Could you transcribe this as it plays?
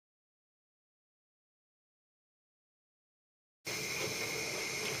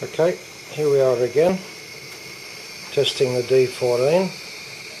Okay, here we are again, testing the D14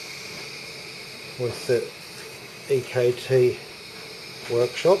 with the EKT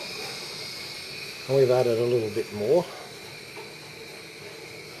workshop, and we've added a little bit more.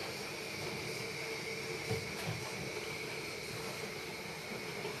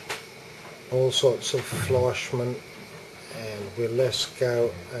 All sorts of Fleischmann and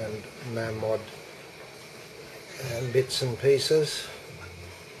Wilesco and Mamod and bits and pieces.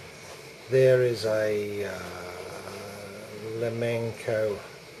 There is a Lineshafts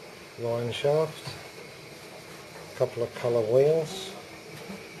line shaft, a couple of colour wheels,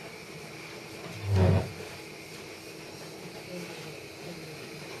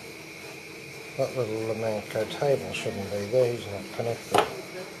 that little Lineshafts table shouldn't be there, he's not connected,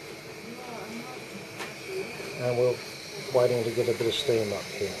 and we're waiting to get a bit of steam up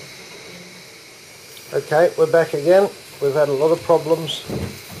here. Okay, we're back again. We've had a lot of problems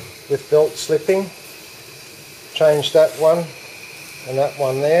with belt slipping. Changed that one and that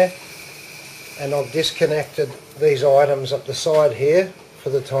one there, and I've disconnected these items up the side here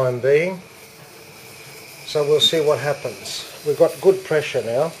for the time being, so we'll see what happens. We've got good pressure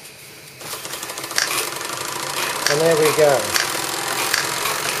now, and there we go.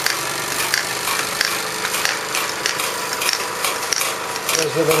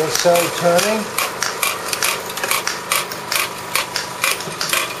 There's the little cell turning.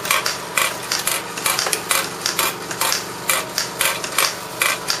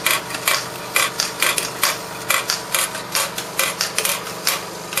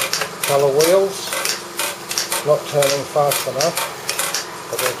 Colour wheels, not turning fast enough,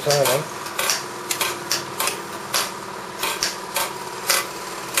 but they're turning.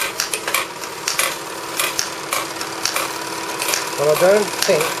 But I don't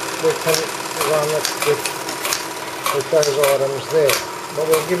think we can run it with those items there, but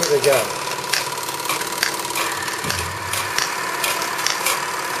we'll give it a go.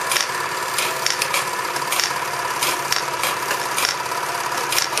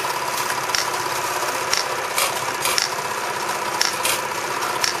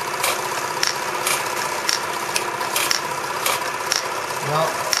 Now,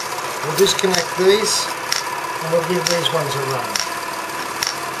 we'll disconnect these and we'll give these ones a run.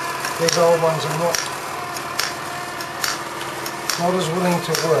 These old ones are not as willing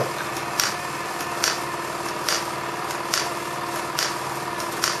to work.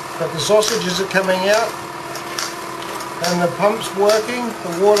 But the sausages are coming out and the pump's working,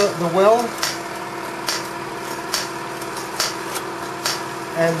 the well,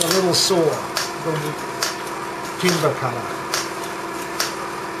 and the little saw, the timber cutter.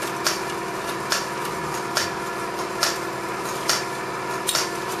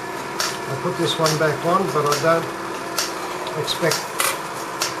 I put this one back on, but I don't expect...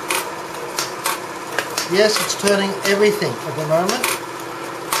 Yes, it's turning everything at the moment.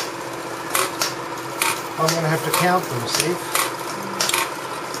 I'm going to have to count them, see?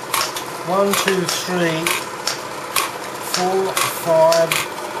 1, 2, 3, 4, 5,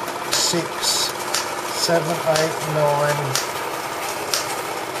 6, 7, 8, 9,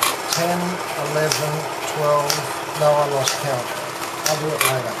 10, 11, 12... No, I lost count. I'll do it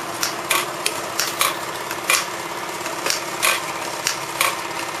later.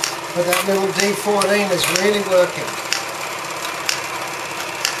 But that little D14 is really working.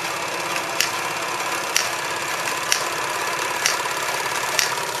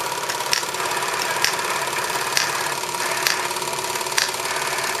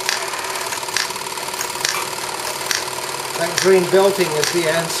 That green belting is the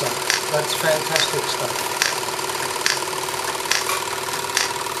answer. That's fantastic stuff.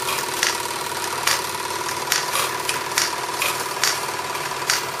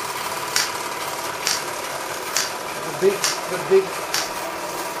 The big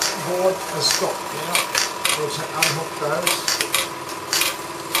board has stopped now, so it's unhook those.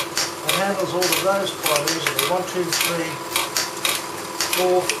 It handles all of those quite easily. 1, 2, 3,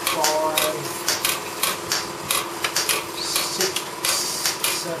 4, 5, 6,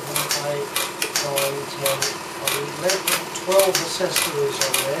 7, 8, 9, 10, 11, 12 accessories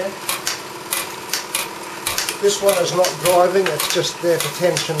on there. This one is not driving, it's just there to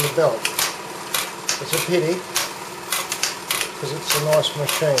tension the belt. It's a pity, because it's a nice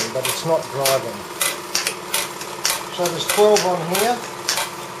machine, but it's not driving. So there's 12 on here,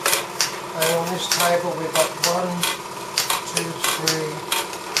 and on this table we've got 1, 2, 3,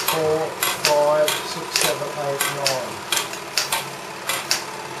 4, 5, 6, 7, 8, 9.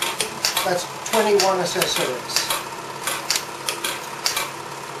 That's 21 accessories.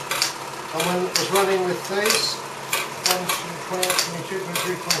 And when it was running with these, 1, 2, 22,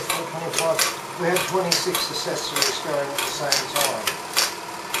 23, 24, 25. We had 26 accessories going at the same time.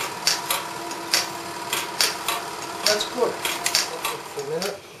 That's good. For a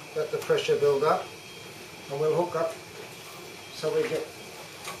minute, let the pressure build up, and we'll hook up so we get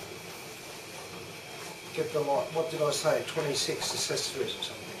them on. What did I say? 26 accessories or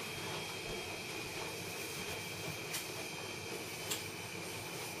something.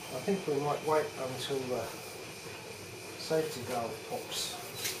 I think we might wait until the safety valve pops.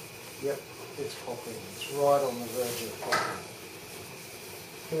 Yep, it's popping. It's right on the verge of popping.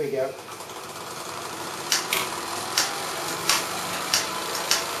 Here we go.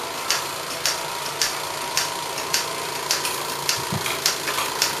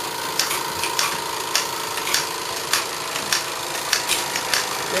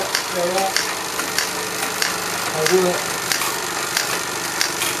 Yep, they are. I will.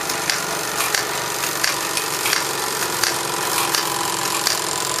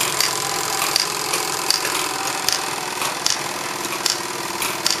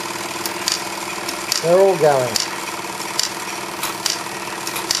 They're all going.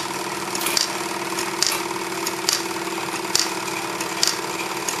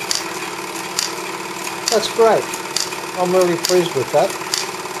 That's great. I'm really pleased with that.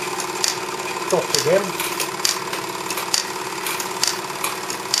 Stopped again.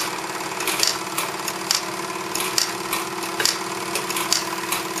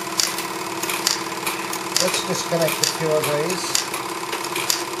 Let's disconnect a few of these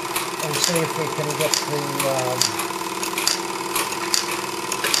and see if we can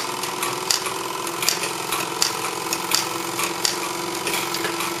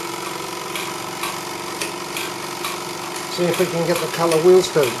get the colour wheels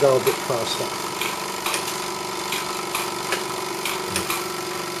to go a bit faster.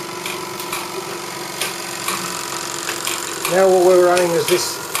 Now what we're running is this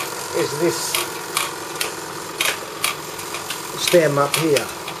stem up here.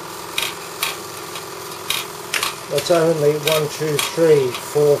 That's only 1, 2, 3,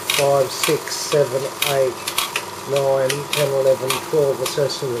 4, 5, 6, 7, 8, 9, 10, 11, 12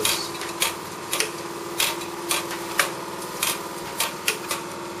 accessories.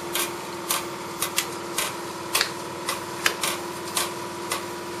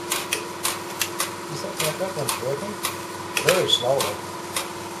 Is that one's working? Very slowly.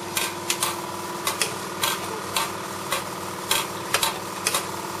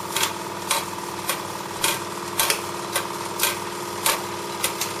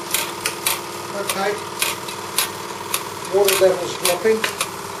 Okay, water level's dropping.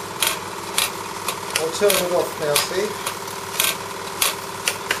 I'll turn it off now, see?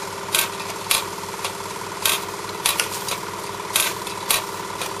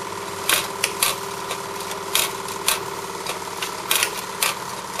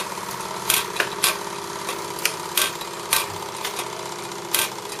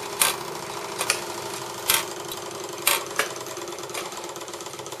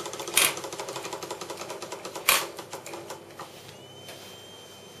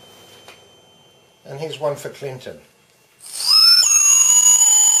 And here's one for Clinton.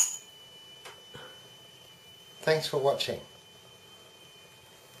 Thanks for watching.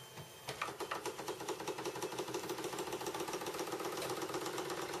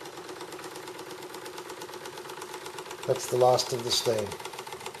 That's the last of the steam.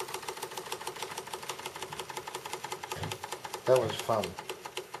 That was fun.